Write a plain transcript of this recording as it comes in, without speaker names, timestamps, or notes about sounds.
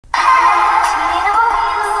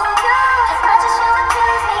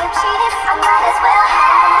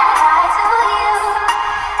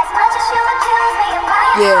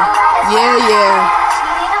Yeah.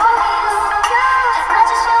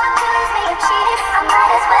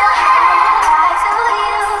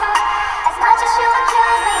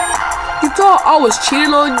 You thought I was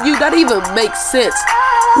cheating on you? That even makes sense.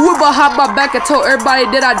 You were behind my back and told everybody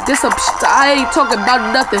that I did some shit. I ain't talking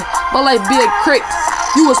about nothing. My life being cricked.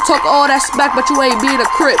 You was talking all that smack, but you ain't being a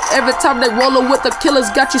crip. Every time they rollin' with the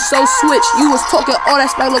killers, got you so switched. You was talking all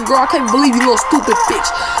that smack, little girl. I can't believe you, little stupid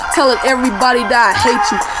bitch. Telling everybody that I hate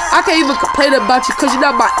you. I can't even complain about you, cause you're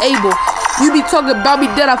not my able. You be talking about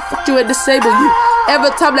me, that I fucked you and disable you.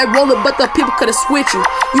 Every time they rollin', but the people could've switched you.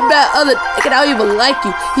 You mad other nigga, I don't even like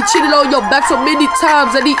you. He cheated on your back so many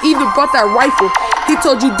times, and he even brought that rifle. He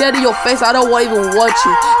told you dead in your face, I don't even want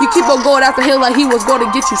you. You keep on going after him like he was going to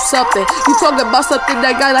get you something. You talking about something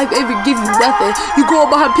that guy like even give you nothing. You go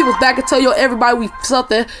behind people's back and tell everybody we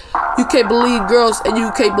something. You can't believe girls and you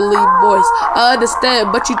can't believe boys. I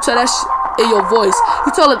understand, but you tell that shit in your voice.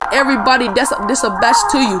 You telling everybody this a batch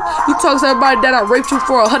to you. You talking to everybody that I raped you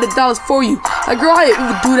for $100 for you. Like, girl, I ain't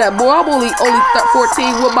even do that, boy. I'm only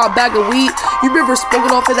 14 with my bag of weed. You remember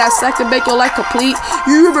smoking off of that sack to make your life complete?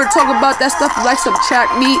 You remember talking about that stuff like some track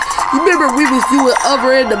meat? You remember we was you and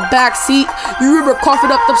other in the back seat? You remember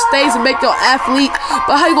coughing up them stains and make your athlete?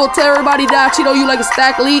 But how you gonna tell everybody that I cheat on you like a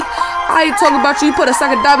stack leak? I ain't talking about you put a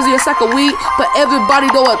sack of diamonds in your sack of weed, but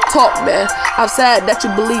everybody know what talk, man. I'm sad that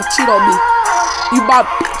you believe cheat on me. You my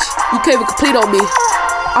bitch. You can't even complete on me.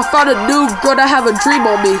 I found a new girl that have a dream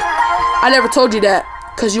on me. I never told you that,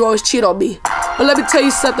 cause you always cheat on me. But let me tell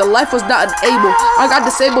you something, life was not unable. I got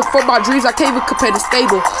disabled from my dreams, I can't even compare to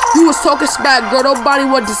stable. You was talking smack, girl, nobody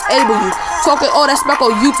would disable you. Talking all that smack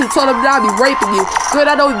on YouTube, told them that I be raping you. Girl,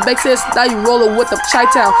 that don't even make sense, now you rolling with the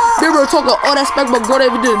Chi-Town. Remember talking all that smack, but girl, they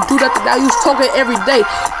even didn't do nothing, now you was talking every day.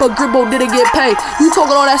 But Grimbo didn't get paid. You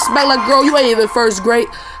talking all that smack like, girl, you ain't even first grade.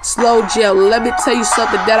 Slow jail, let me tell you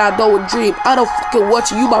something that I don't dream. I don't fucking want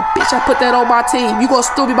you, you my bitch, I put that on my team. You gonna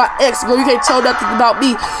still be my ex, girl, you can't tell nothing about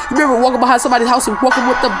me. You remember walking behind somebody's house and walking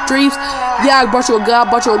with them dreams? Yeah, I brought you a gun, I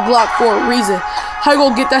brought you a Glock for a reason. How you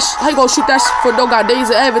gonna get that how you gonna shoot that for no goddamn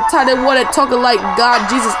reason? Every time they wanted talking like God,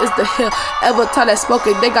 Jesus is the hell. Every time they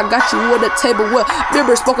smoking, think I got you on the table. Well,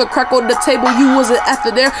 remember smoking crack on the table, you wasn't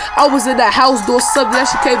after there. I was in that house doing something that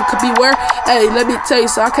she can't even could be where. Hey, let me tell you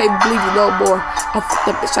so I can't believe you no more. I fuck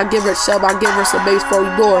that bitch, I give her a shove, I give her some babies for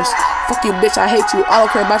doors. Fuck you, bitch, I hate you. I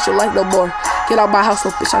don't care about your life no more. Get out my house,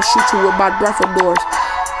 little bitch, I shoot you with my rifle doors.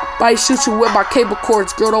 I shoot you with my cable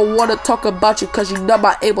cords. Girl, don't wanna talk about you cause you not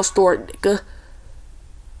my able store, nigga.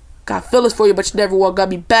 Got feelings for you, but you never want got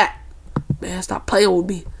me back. Man, stop playing with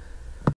me.